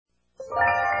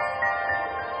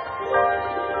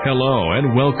Hello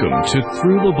and welcome to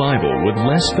Through the Bible with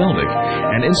Les Feldick,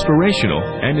 an inspirational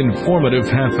and informative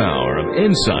half hour of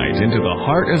insight into the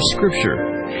heart of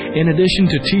Scripture. In addition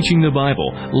to teaching the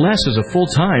Bible, Les is a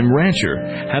full-time rancher,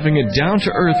 having a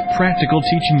down-to-earth practical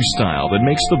teaching style that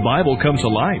makes the Bible come to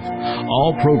life.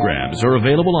 All programs are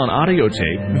available on audio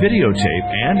tape, videotape,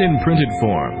 and in printed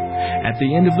form. At the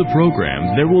end of the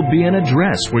program, there will be an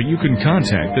address where you can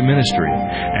contact the ministry.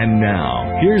 And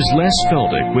now, here's Les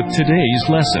Feldick with today's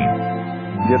lesson.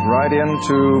 Get right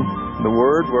into the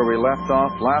Word where we left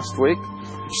off last week.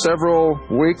 Several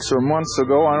weeks or months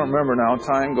ago, I don't remember now,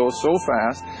 time goes so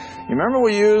fast. You remember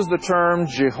we used the term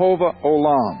Jehovah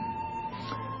Olam.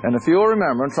 And if you'll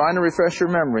remember, I'm trying to refresh your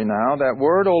memory now, that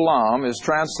word Olam is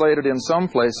translated in some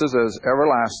places as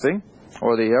everlasting,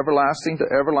 or the everlasting to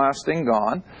everlasting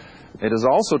God. It is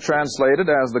also translated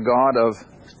as the God of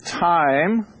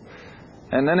time.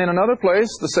 And then in another place,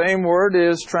 the same word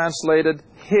is translated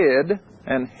hid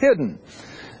and hidden.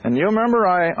 And you remember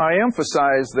I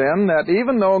emphasized then that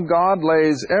even though God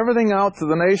lays everything out to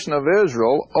the nation of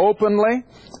Israel openly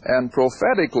and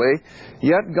prophetically,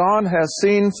 yet God has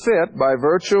seen fit by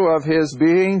virtue of His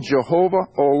being Jehovah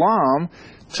Olam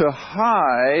to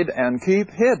hide and keep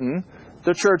hidden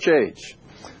the church age.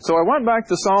 So I went back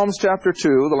to Psalms chapter 2,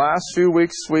 the last few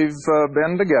weeks we've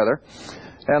been together,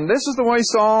 and this is the way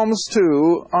Psalms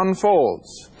 2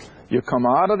 unfolds. You come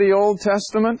out of the Old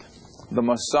Testament, the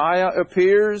Messiah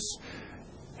appears,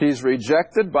 He's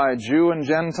rejected by Jew and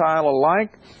Gentile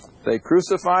alike, they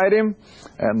crucified Him,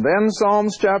 and then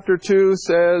Psalms chapter 2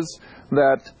 says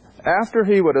that after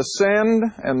He would ascend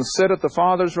and sit at the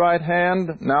Father's right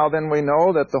hand, now then we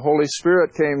know that the Holy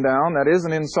Spirit came down. That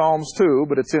isn't in Psalms 2,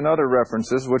 but it's in other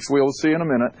references, which we'll see in a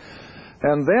minute.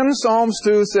 And then Psalms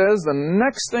 2 says the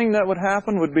next thing that would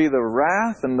happen would be the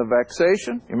wrath and the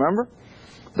vexation. You remember?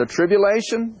 The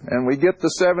tribulation. And we get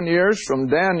the 7 years from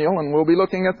Daniel, and we'll be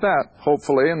looking at that,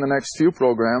 hopefully, in the next few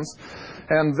programs.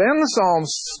 And then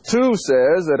Psalms 2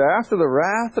 says that after the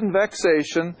wrath and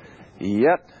vexation,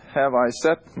 yet have I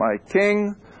set my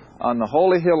king on the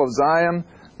holy hill of Zion,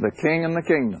 the king in the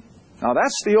kingdom. Now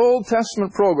that's the Old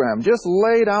Testament program, just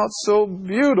laid out so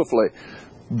beautifully,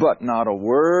 but not a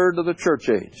word of the church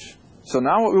age. So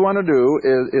now what we want to do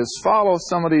is follow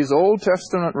some of these Old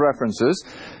Testament references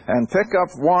and pick up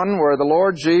one where the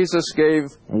Lord Jesus gave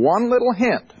one little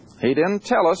hint. He didn't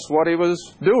tell us what He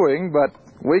was doing, but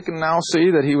we can now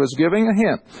see that He was giving a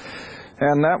hint.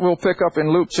 And that we'll pick up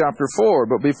in Luke chapter 4.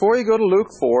 But before you go to Luke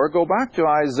 4, go back to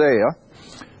Isaiah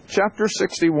chapter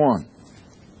 61.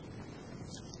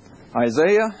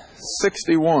 Isaiah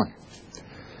 61.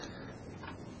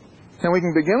 And we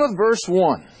can begin with verse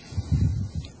 1.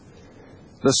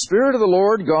 The Spirit of the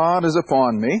Lord God is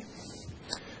upon me,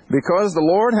 because the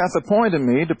Lord hath appointed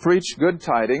me to preach good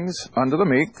tidings unto the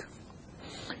meek.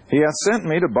 He hath sent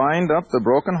me to bind up the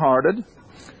brokenhearted,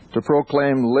 to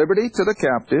proclaim liberty to the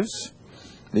captives,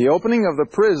 the opening of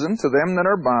the prison to them that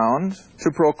are bound,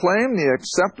 to proclaim the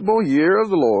acceptable year of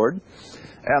the Lord,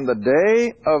 and the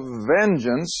day of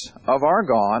vengeance of our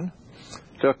God,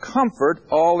 to comfort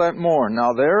all that mourn.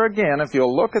 Now there again, if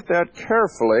you'll look at that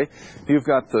carefully, you've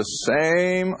got the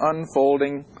same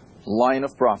unfolding line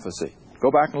of prophecy.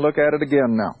 Go back and look at it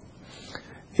again now.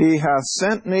 He hath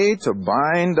sent me to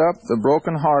bind up the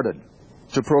brokenhearted,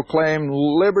 to proclaim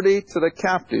liberty to the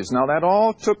captives. Now that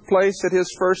all took place at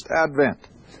His first advent.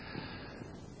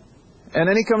 And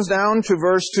then He comes down to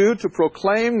verse 2, to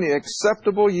proclaim the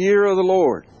acceptable year of the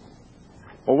Lord.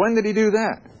 Well, when did He do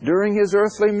that? During His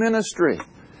earthly ministry.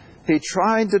 He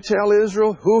tried to tell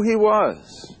Israel who He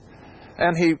was.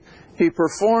 And He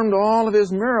performed all of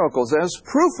His miracles as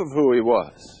proof of who He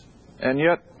was. And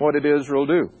yet, what did Israel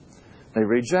do? They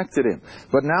rejected Him.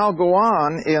 But now go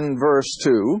on in verse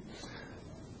 2.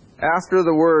 After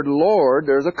the word Lord,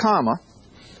 there's a comma.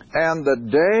 And the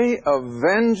day of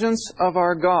vengeance of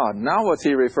our God. Now what's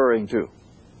He referring to?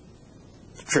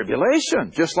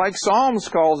 Tribulation. Just like Psalms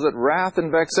calls it wrath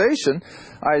and vexation,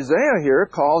 Isaiah here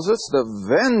calls it the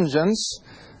vengeance,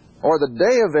 or the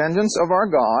day of vengeance of our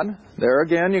God. There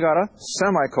again you got a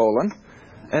semicolon.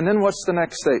 And then what's the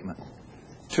next statement?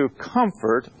 To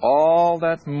comfort all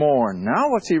that mourn. Now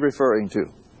what's He referring to?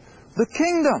 The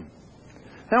kingdom.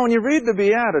 Now, when you read the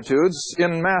Beatitudes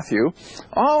in Matthew,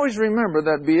 always remember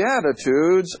that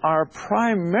Beatitudes are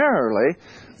primarily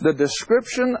the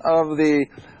description of the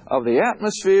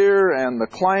atmosphere and the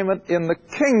climate in the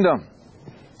kingdom.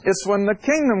 It's when the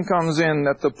kingdom comes in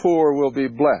that the poor will be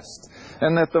blessed,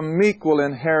 and that the meek will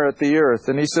inherit the earth.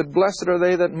 And He said, blessed are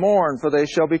they that mourn, for they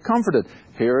shall be comforted.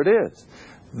 Here it is.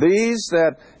 These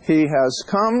that He has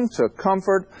come to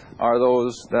comfort are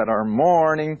those that are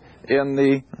mourning in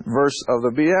the verse of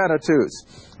the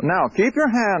Beatitudes. Now, keep your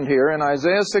hand here in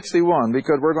Isaiah 61,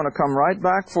 because we're going to come right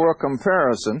back for a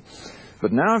comparison.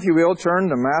 But now, if you will, turn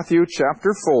to Matthew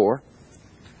chapter 4,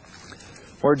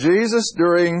 where Jesus,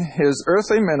 during His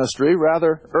earthly ministry,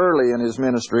 rather early in His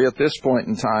ministry at this point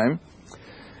in time,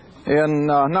 in,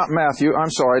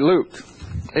 Luke.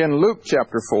 In Luke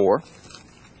chapter 4,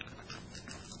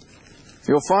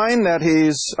 you'll find that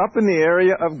He's up in the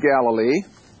area of Galilee,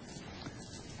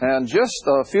 and just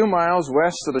a few miles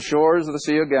west of the shores of the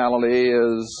Sea of Galilee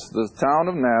is the town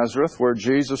of Nazareth, where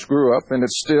Jesus grew up, and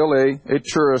it's still a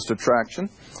tourist attraction.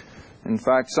 In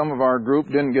fact, some of our group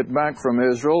didn't get back from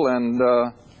Israel, and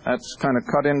that's kind of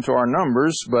cut into our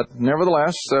numbers, but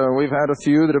nevertheless, we've had a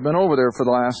few that have been over there for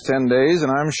the last 10 days,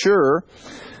 and I'm sure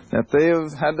that they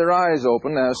have had their eyes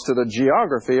open as to the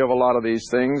geography of a lot of these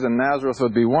things, and Nazareth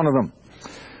would be one of them.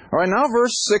 All right, now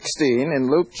verse 16 in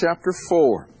Luke chapter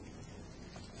 4.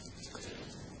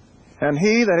 And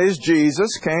He, that is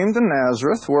Jesus, came to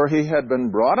Nazareth, where He had been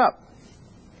brought up.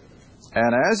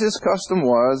 And as His custom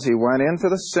was, He went into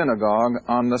the synagogue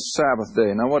on the Sabbath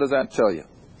day. Now, what does that tell you?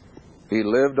 He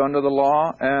lived under the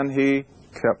law, and He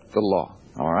kept the law.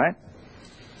 All right?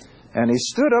 And He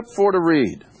stood up for to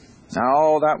read.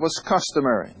 Now, that was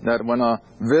customary, that when a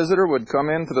visitor would come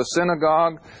into the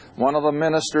synagogue, one of the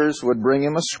ministers would bring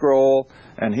him a scroll,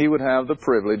 and he would have the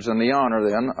privilege and the honor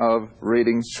then of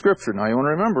reading Scripture. Now, you want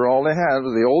to remember, all they had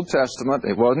was the Old Testament.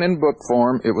 It wasn't in book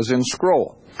form, it was in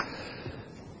scroll.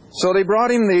 So they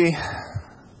brought him the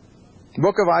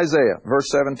book of Isaiah,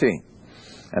 verse 17.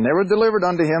 And they were delivered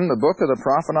unto him the book of the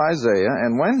prophet Isaiah,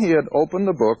 and when he had opened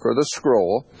the book, or the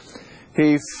scroll,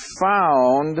 he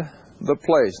found the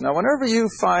place. Now, whenever you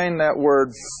find that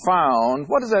word found,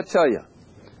 what does that tell you?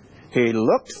 He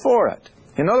looked for it.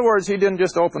 In other words, he didn't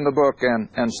just open the book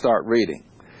and start reading.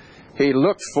 He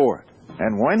looked for it.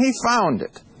 And when he found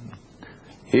it,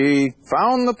 he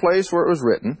found the place where it was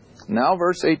written. Now,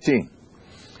 verse 18.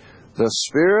 The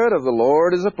Spirit of the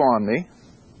Lord is upon me.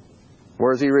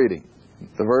 Where is he reading?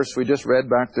 The verse we just read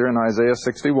back there in Isaiah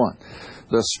 61.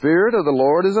 The Spirit of the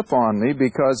Lord is upon me,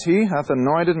 because He hath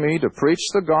anointed me to preach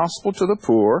the gospel to the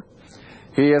poor.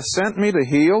 He hath sent me to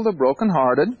heal the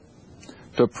brokenhearted,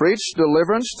 to preach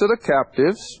deliverance to the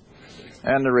captives,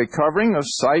 and the recovering of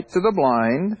sight to the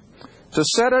blind, to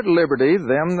set at liberty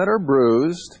them that are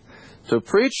bruised, to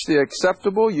preach the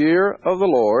acceptable year of the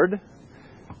Lord.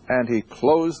 And he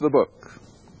closed the book.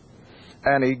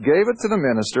 And he gave it to the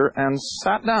minister and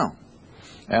sat down.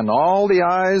 And all the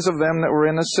eyes of them that were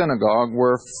in the synagogue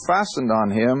were fastened on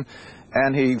him.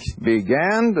 And he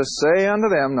began to say unto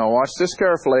them, now watch this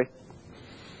carefully,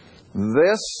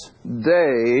 this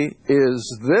day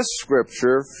is this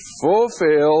Scripture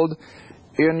fulfilled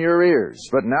in your ears.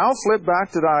 But now flip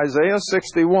back to Isaiah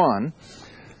 61.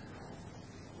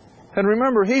 And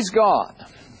remember, He's God.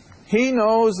 He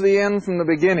knows the end from the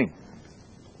beginning.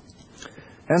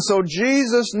 And so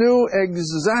Jesus knew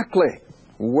exactly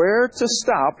where to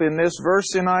stop in this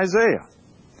verse in Isaiah.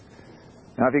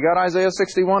 Now, if you got Isaiah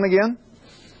 61 again,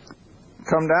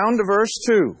 come down to verse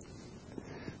 2.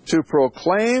 To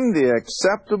proclaim the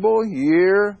acceptable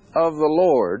year of the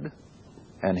Lord.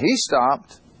 And he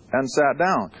stopped and sat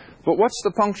down. But what's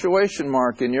the punctuation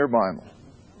mark in your Bible?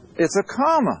 It's a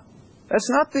comma. That's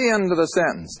not the end of the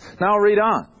sentence. Now read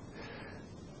on.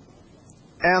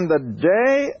 And the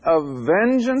day of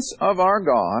vengeance of our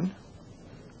God,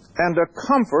 and to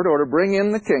comfort, or to bring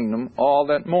in the kingdom, all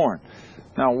that mourn.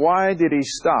 Now, why did he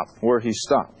stop where he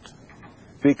stopped?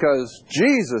 Because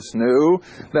Jesus knew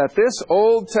that this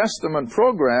Old Testament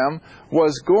program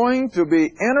was going to be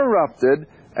interrupted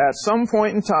at some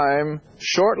point in time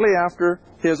shortly after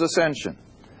His ascension.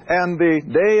 And the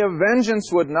day of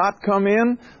vengeance would not come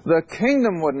in, the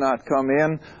kingdom would not come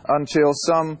in until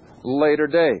some later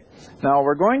day. Now,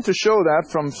 we're going to show that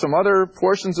from some other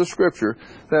portions of Scripture,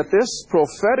 that this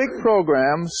prophetic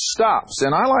program stops.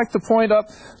 And I like to point up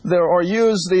there, or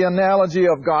use the analogy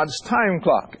of God's time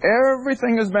clock.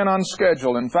 Everything has been on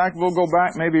schedule. In fact, we'll go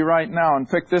back maybe right now and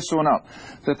pick this one up.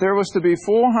 That there was to be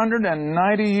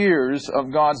 490 years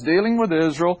of God's dealing with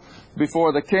Israel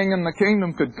before the king and the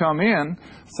kingdom could come in.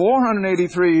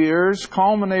 483 years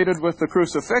culminated with the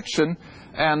crucifixion.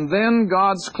 And then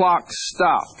God's clock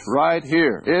stopped right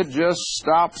here. It just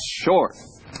stops short.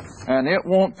 And it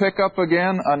won't pick up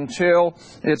again until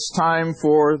it's time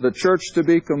for the church to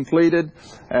be completed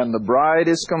and the bride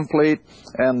is complete,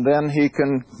 and then He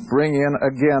can bring in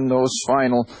again those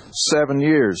final 7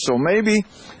 years. So maybe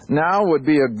now would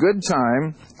be a good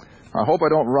time, I hope I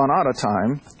don't run out of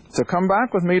time, to come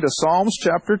back with me to Psalms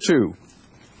chapter 2.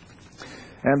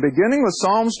 And beginning with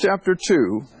Psalms chapter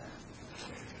 2,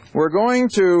 we're going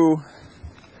to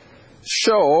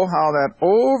show how that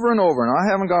over and over, and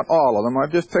I haven't got all of them,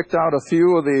 I've just picked out a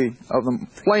few of the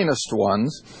plainest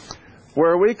ones,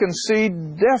 where we can see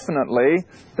definitely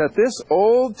that this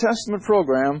Old Testament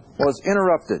program was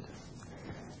interrupted.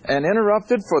 And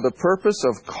interrupted for the purpose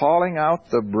of calling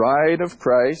out the bride of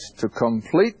Christ, to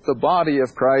complete the body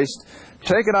of Christ,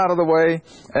 take it out of the way,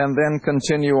 and then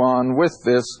continue on with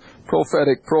this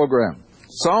prophetic program.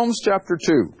 Psalms chapter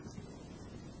 2.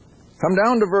 Come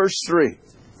down to verse 3.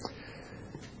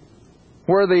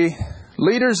 Where the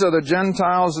leaders of the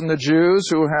Gentiles and the Jews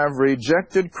who have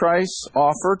rejected Christ's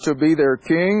offer to be their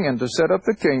king and to set up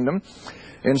the kingdom,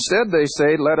 instead they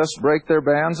say, let us break their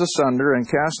bands asunder and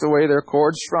cast away their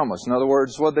cords from us. In other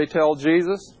words, what they tell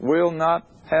Jesus? We'll not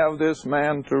have this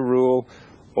man to rule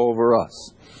over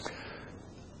us.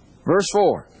 Verse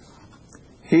 4.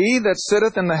 He that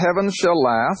sitteth in the heavens shall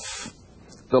laugh,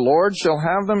 the Lord shall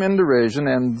have them in derision,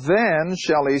 and then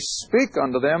shall he speak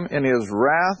unto them in his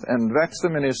wrath, and vex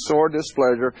them in his sore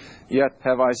displeasure, yet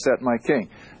have I set my king.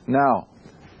 Now,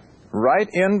 right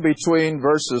in between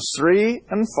verses 3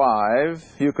 and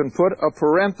 5, you can put a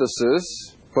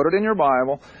parenthesis, put it in your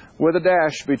Bible, with a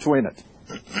dash between it.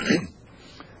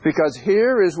 Because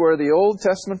here is where the Old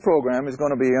Testament program is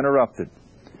going to be interrupted.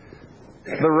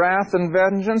 The wrath and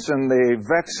vengeance and the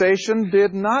vexation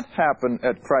did not happen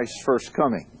at Christ's first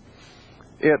coming.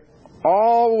 It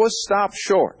all was stopped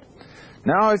short.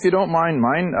 Now, if you don't mind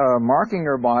marking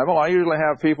your Bible, I usually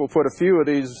have people put a few of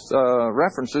these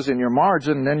references in your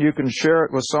margin, and then you can share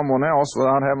it with someone else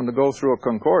without having to go through a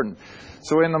concordance.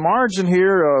 So in the margin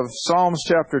here of Psalms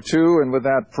chapter 2, and with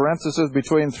that parenthesis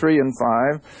between 3 and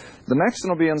 5, the next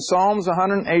one will be in Psalms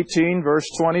 118, verse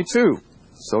 22.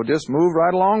 So just move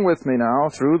right along with me now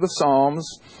through the Psalms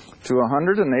to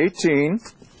 118.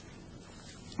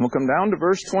 We'll come down to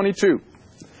verse 22.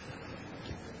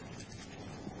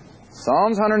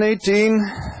 Psalms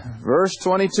 118, verse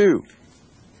 22.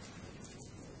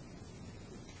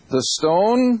 The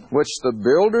stone which the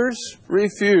builders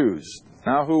refused.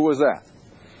 Now, who was that?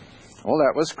 Well,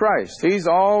 that was Christ. He's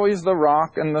always the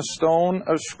rock and the stone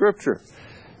of Scripture.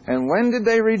 And when did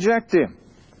they reject Him?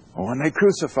 Well, when they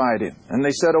crucified Him. And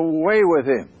they said, away with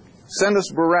Him. Send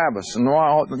us Barabbas. And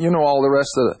you know all the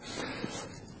rest of it.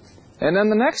 And then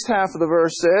the next half of the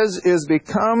verse says, is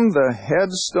become the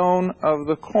headstone of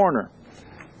the corner.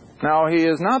 Now, He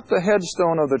is not the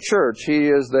headstone of the church. He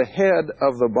is the head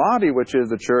of the body, which is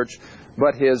the church.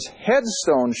 But His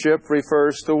headstoneship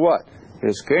refers to what?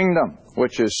 His kingdom,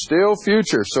 which is still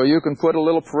future. So you can put a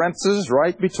little parenthesis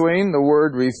right between the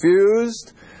word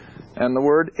refused and the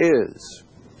word is.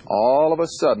 All of a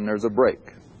sudden, there's a break.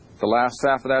 The last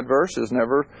half of that verse has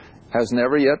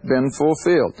never yet been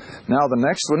fulfilled. Now, the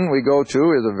next one we go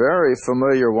to is a very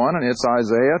familiar one, and it's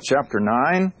Isaiah chapter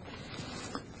 9.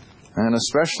 And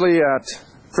especially at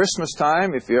Christmas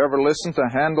time, if you ever listen to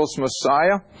Handel's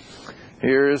Messiah,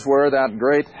 here's where that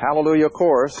great Hallelujah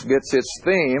chorus gets its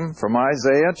theme from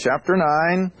Isaiah chapter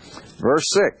 9, verse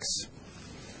 6.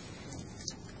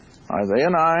 Isaiah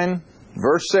 9,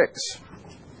 verse 6.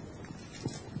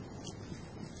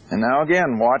 And now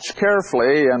again, watch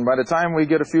carefully, and by the time we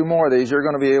get a few more of these, you're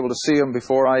going to be able to see them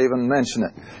before I even mention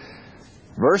it.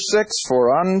 Verse 6,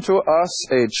 for unto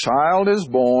us a child is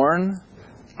born,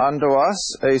 unto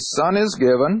us a son is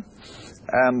given,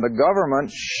 and the government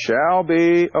shall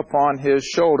be upon His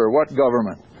shoulder. What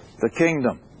government? The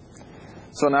kingdom.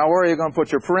 So now where are you going to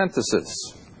put your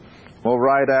parenthesis? Well,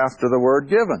 right after the word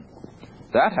given.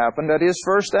 That happened at His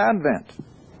first advent.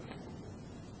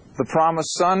 The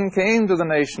promised Son came to the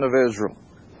nation of Israel.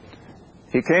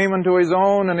 He came unto His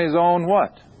own, and His own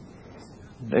what?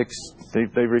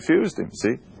 They refused Him,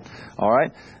 see? All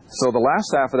right? So the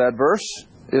last half of that verse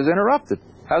is interrupted.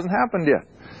 Hasn't happened yet.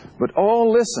 But oh,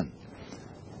 listen.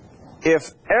 If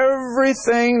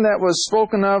everything that was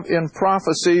spoken of in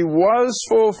prophecy was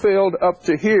fulfilled up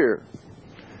to here,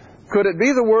 could it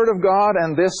be the Word of God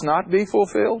and this not be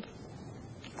fulfilled?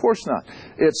 Of course not.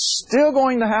 It's still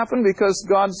going to happen because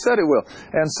God said it will.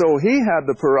 And so He had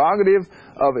the prerogative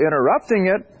of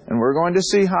interrupting it, and we're going to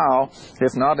see how,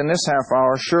 if not in this half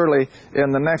hour, surely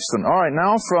in the next one. All right,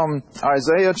 now from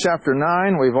Isaiah chapter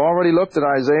 9, we've already looked at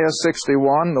Isaiah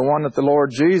 61, the one that the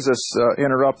Lord Jesus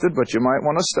interrupted, but you might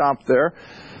want to stop there.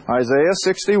 Isaiah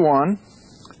 61.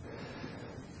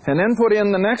 And then put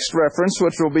in the next reference,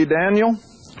 which will be Daniel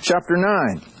chapter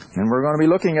 9. And we're going to be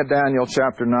looking at Daniel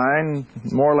chapter 9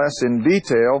 more or less in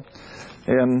detail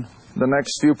in the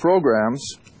next few programs.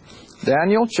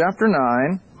 Daniel chapter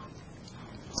 9.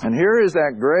 And here is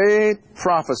that great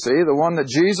prophecy, the one that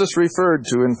Jesus referred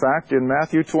to, in fact, in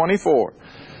Matthew 24.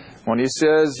 When he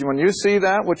says, when you see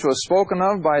that which was spoken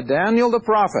of by Daniel the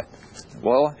prophet,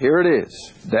 well, here it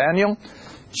is. Daniel,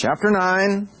 chapter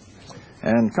 9,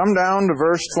 and come down to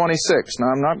verse 26. Now,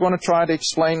 I'm not going to try to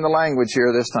explain the language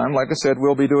here this time. Like I said,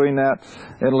 we'll be doing that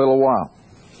in a little while.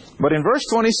 But in verse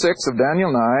 26 of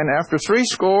Daniel 9, after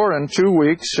 62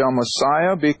 weeks shall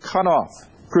Messiah be cut off,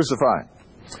 crucified.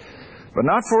 But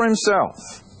not for himself,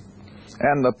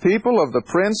 and the people of the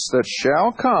prince that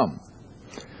shall come,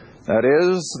 that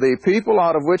is, the people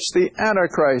out of which the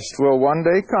Antichrist will one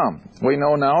day come. We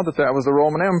know now that that was the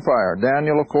Roman Empire.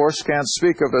 Daniel, of course, can't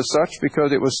speak of it as such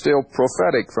because it was still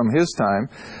prophetic from his time.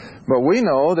 But we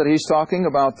know that he's talking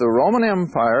about the Roman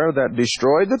Empire that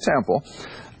destroyed the temple.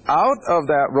 Out of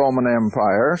that Roman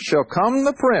Empire shall come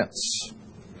the prince,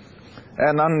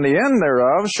 and on the end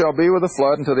thereof shall be with a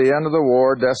flood, and to the end of the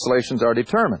war desolations are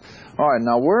determined. All right,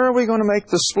 now where are we going to make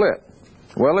the split?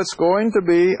 Well, it's going to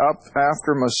be up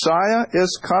after Messiah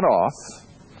is cut off,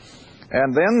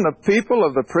 and then the people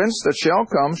of the prince that shall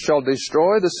come shall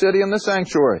destroy the city and the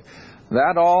sanctuary.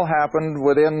 That all happened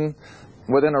within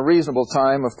a reasonable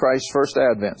time of Christ's first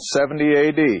advent. 70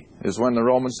 A.D. is when the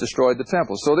Romans destroyed the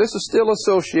temple. So this is still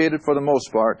associated for the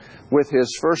most part with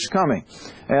his first coming.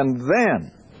 And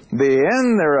then the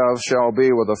end thereof shall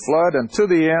be with a flood, and to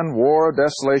the end war,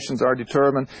 desolations are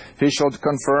determined. He shall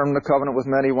confirm the covenant with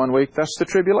many 1 week. That's the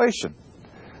tribulation.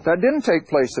 That didn't take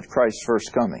place at Christ's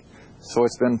first coming, so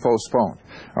it's been postponed.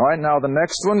 All right, now the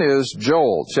next one is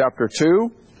Joel, chapter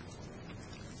 2.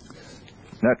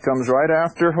 That comes right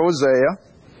after Hosea.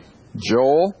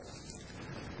 Joel,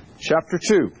 chapter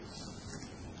 2.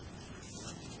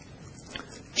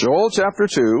 Joel, chapter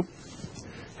 2.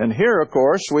 And here, of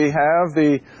course, we have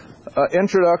the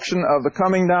introduction of the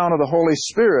coming down of the Holy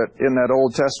Spirit in that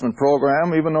Old Testament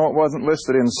program. Even though it wasn't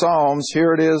listed in Psalms,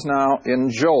 here it is now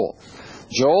in Joel.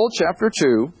 Joel chapter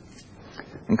 2,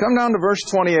 and come down to verse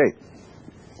 28.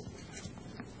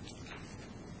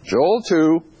 Joel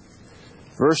 2,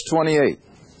 verse 28.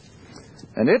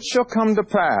 And it shall come to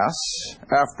pass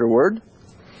afterward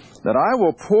that I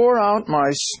will pour out my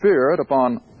Spirit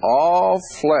upon all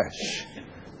flesh.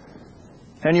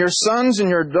 And your sons and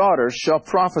your daughters shall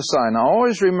prophesy. Now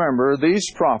always remember, these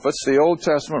prophets, the Old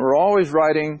Testament, were always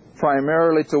writing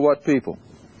primarily to what people?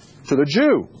 To the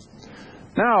Jew.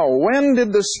 Now, when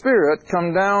did the Spirit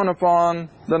come down upon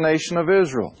the nation of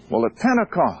Israel? Well, at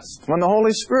Pentecost, when the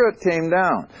Holy Spirit came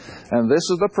down. And this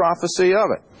is the prophecy of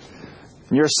it.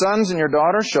 Your sons and your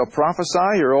daughters shall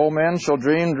prophesy, your old men shall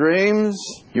dream dreams,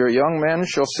 your young men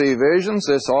shall see visions.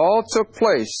 This all took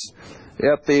place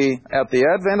at the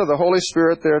advent of the Holy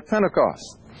Spirit there at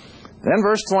Pentecost. Then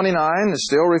verse 29 is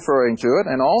still referring to it.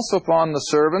 And also upon the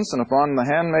servants and upon the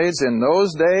handmaids in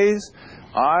those days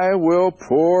I will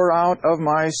pour out of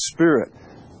my Spirit.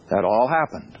 That all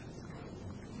happened.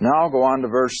 Now go on to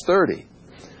verse 30.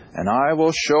 And I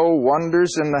will show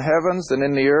wonders in the heavens and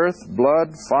in the earth,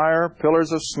 blood, fire,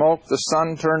 pillars of smoke, the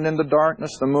sun turned into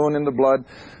darkness, the moon into blood,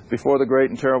 before the great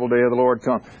and terrible day of the Lord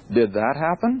come. Did that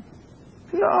happen?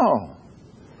 No.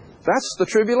 That's the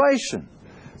tribulation.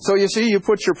 So you see, you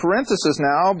put your parenthesis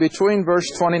now between verse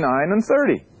 29 and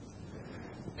 30.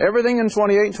 Everything in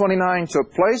 28 and 29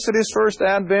 took place at His first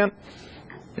advent.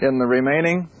 In the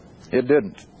remaining, it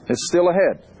didn't. It's still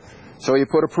ahead. So you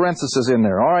put a parenthesis in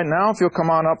there. All right, now if you'll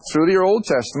come on up through your Old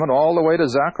Testament all the way to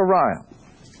Zechariah.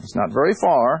 It's not very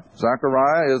far.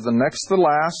 Zechariah is the next to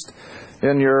last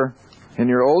in your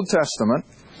Old Testament.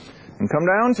 And come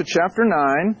down to chapter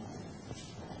 9.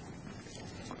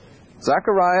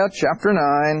 Zechariah chapter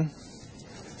 9.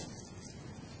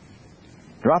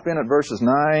 Drop in at verses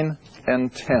 9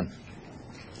 and 10.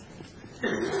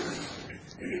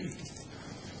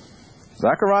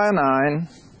 Zechariah 9,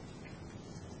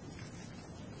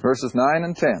 verses 9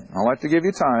 and 10. I'd like to give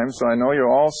you time so I know you're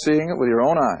all seeing it with your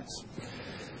own eyes.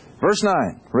 Verse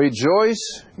 9,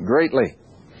 Rejoice greatly,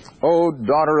 O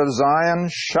daughter of Zion.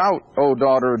 Shout, O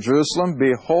daughter of Jerusalem.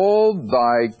 Behold,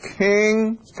 thy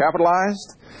king,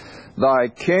 capitalized, thy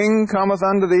king cometh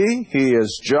unto thee. He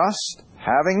is just,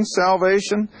 having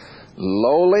salvation,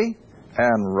 lowly,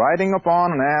 and riding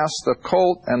upon an ass, the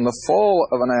colt and the foal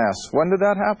of an ass. When did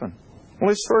that happen? Well,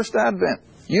 His first advent.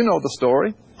 You know the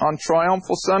story. On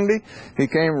Triumphal Sunday, He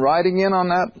came riding in on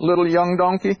that little young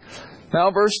donkey.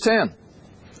 Now verse 10.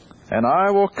 And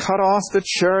I will cut off the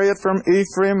chariot from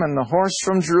Ephraim and the horse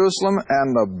from Jerusalem,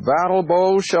 and the battle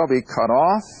bow shall be cut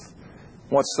off.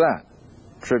 What's that?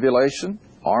 Tribulation,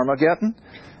 Armageddon.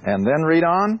 And then read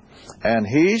on. And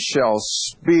he shall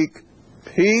speak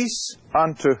peace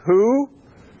unto who?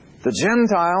 The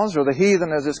Gentiles, or the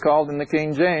heathen as it's called in the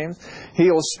King James,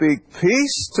 He'll speak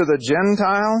peace to the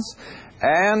Gentiles,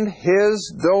 and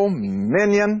His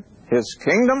dominion, His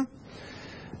kingdom,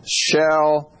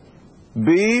 shall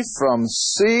be from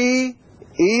sea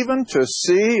even to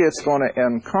sea. It's going to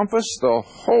encompass the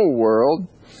whole world,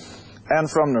 and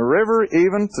from the river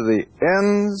even to the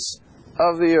ends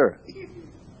of the earth.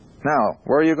 Now,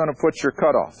 where are you going to put your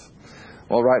cutoff?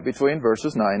 Well, right between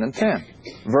verses 9 and 10.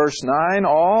 Verse 9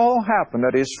 all happened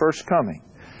at His first coming.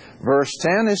 Verse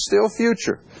 10 is still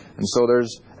future. And so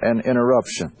there's an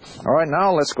interruption. All right,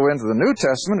 now let's go into the New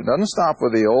Testament. It doesn't stop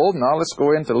with the Old. Now let's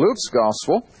go into Luke's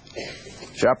Gospel,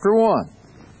 chapter 1.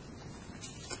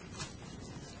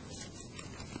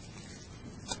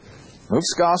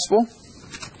 Luke's Gospel,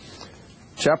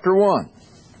 chapter 1.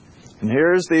 And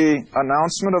here's the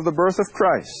announcement of the birth of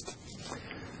Christ.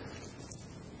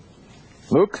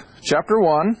 Luke chapter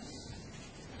 1,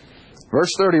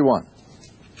 verse 31.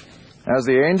 As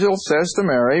the angel says to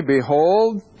Mary,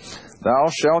 Behold, thou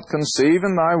shalt conceive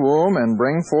in thy womb, and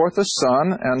bring forth a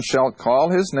son, and shalt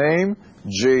call his name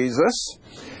Jesus.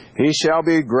 He shall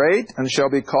be great, and shall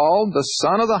be called the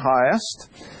Son of the Highest.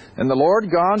 And the Lord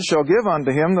God shall give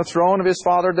unto him the throne of his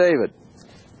father David.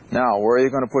 Now, where are you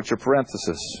going to put your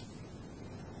parenthesis?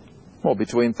 Well,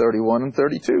 between 31 and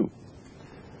 32.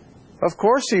 Of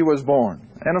course He was born,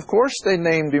 and of course they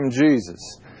named Him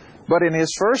Jesus. But in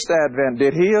His first advent,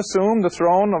 did He assume the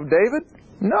throne of David?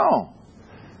 No.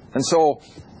 And so,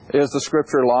 is the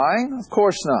Scripture lying? Of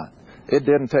course not. It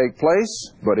didn't take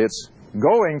place, but it's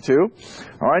going to.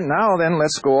 All right, now then,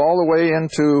 let's go all the way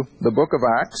into the book of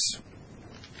Acts.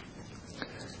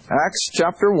 Acts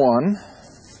chapter 1.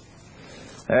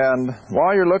 And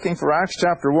while you're looking for Acts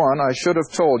chapter 1, I should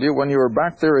have told you when you were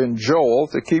back there in Joel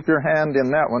to keep your hand in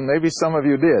that one. Maybe some of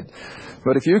you did.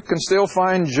 But if you can still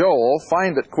find Joel,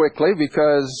 find it quickly,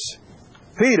 because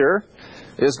Peter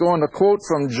is going to quote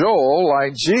from Joel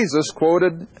like Jesus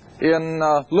quoted in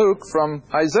Luke from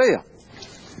Isaiah.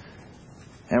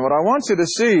 And what I want you to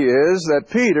see is that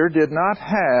Peter did not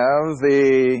have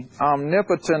the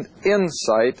omnipotent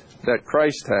insight that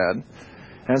Christ had.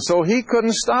 And so he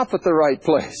couldn't stop at the right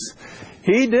place.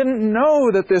 He didn't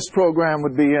know that this program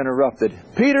would be interrupted.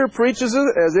 Peter preaches it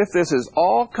as if this is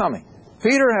all coming.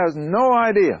 Peter has no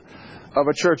idea of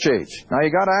a church age. Now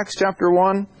you got Acts chapter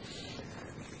 1.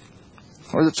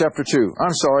 Or is it chapter 2?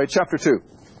 I'm sorry, chapter 2.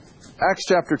 Acts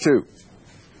chapter 2.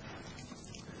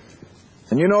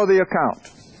 And you know the account.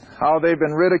 How they've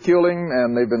been ridiculing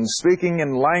and they've been speaking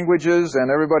in languages,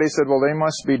 and everybody said, well, they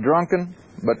must be drunken.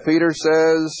 But Peter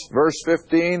says, verse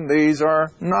 15, these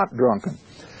are not drunken.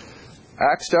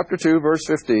 Acts chapter 2, verse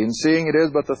 15, seeing it is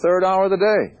but the third hour of the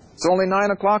day. It's only 9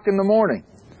 o'clock in the morning.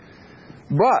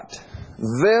 But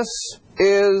this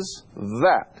is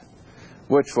that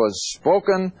which was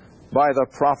spoken by the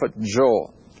prophet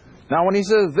Joel. Now when he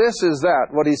says this is that,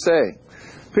 what he's saying?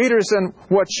 Peter said,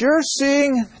 what you're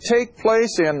seeing take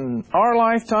place in our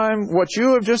lifetime, what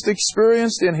you have just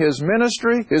experienced in His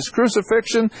ministry, His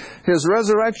crucifixion, His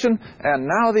resurrection, and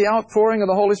now the outpouring of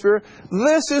the Holy Spirit,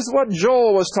 this is what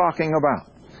Joel was talking about.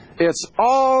 It's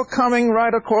all coming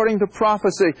right according to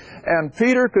prophecy. And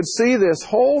Peter could see this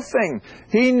whole thing.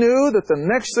 He knew that the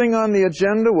next thing on the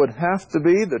agenda would have to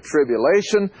be the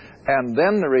tribulation, and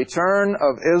then the return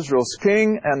of Israel's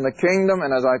king and the kingdom.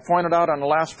 And as I pointed out on the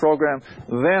last program,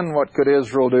 then what could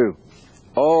Israel do?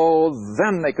 Oh,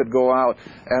 then they could go out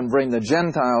and bring the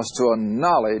Gentiles to a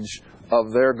knowledge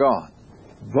of their God.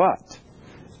 But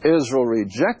Israel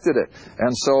rejected it.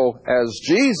 And so, as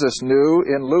Jesus knew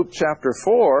in Luke chapter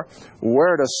 4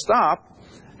 where to stop,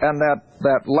 and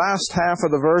that last half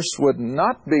of the verse would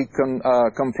not be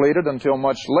completed until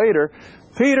much later,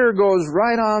 Peter goes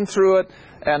right on through it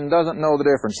and doesn't know the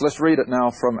difference. Let's read it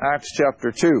now from Acts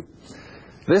chapter 2.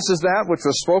 This is that which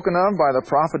was spoken of by the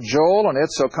prophet Joel, and it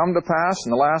shall come to pass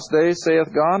in the last days, saith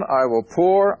God, I will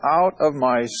pour out of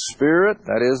my Spirit,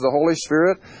 that is the Holy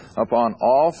Spirit, upon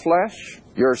all flesh.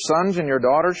 Your sons and your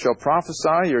daughters shall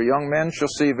prophesy, your young men shall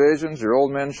see visions, your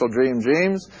old men shall dream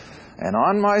dreams. And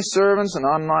on my servants and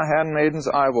on my handmaidens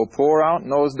I will pour out in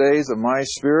those days of my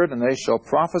Spirit, and they shall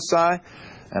prophesy.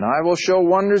 And I will show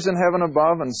wonders in heaven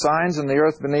above, and signs in the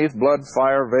earth beneath, blood,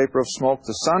 fire, vapor of smoke,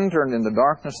 the sun turned into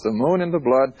darkness, the moon into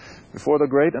blood, before the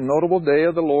great and notable day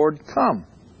of the Lord come.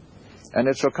 And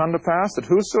it shall come to pass that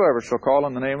whosoever shall call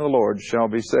on the name of the Lord shall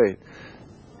be saved.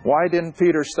 Why didn't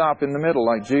Peter stop in the middle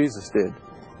like Jesus did?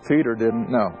 Peter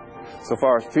didn't know. So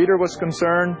far as Peter was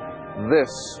concerned,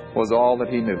 this was all that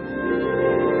he knew.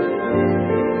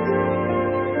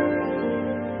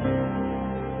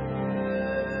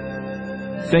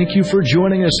 Thank you for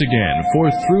joining us again for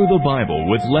Through the Bible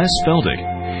with Les Feldick.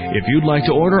 If you'd like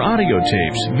to order audio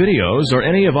tapes, videos, or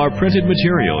any of our printed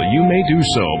material, you may do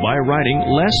so by writing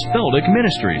Les Feldick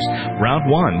Ministries, Route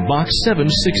 1, Box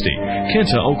 760,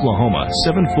 Kinta, Oklahoma,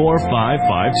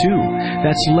 74552.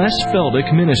 That's Les Feldick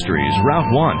Ministries,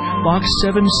 Route 1, Box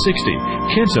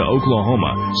 760, Kinta,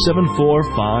 Oklahoma,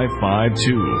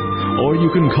 74552. Or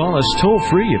you can call us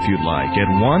toll-free if you'd like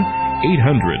at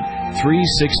 1-800-369-7856.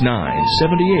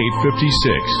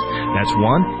 That's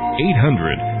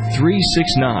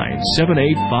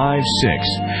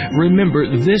 1-800-369-7856. Remember,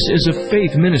 this is a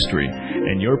faith ministry,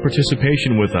 and your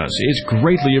participation with us is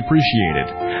greatly appreciated.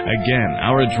 Again,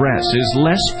 our address is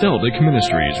Les Feldick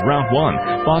Ministries, Route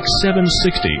 1, Box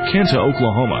 760, Kinta,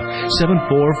 Oklahoma,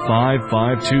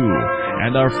 74552.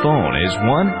 And our phone is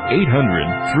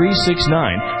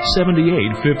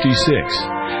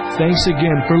 1-800-369-7856. Thanks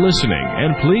again for listening,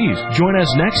 and please join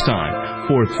us next time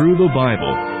for Through the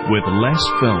Bible with Les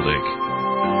Feldick.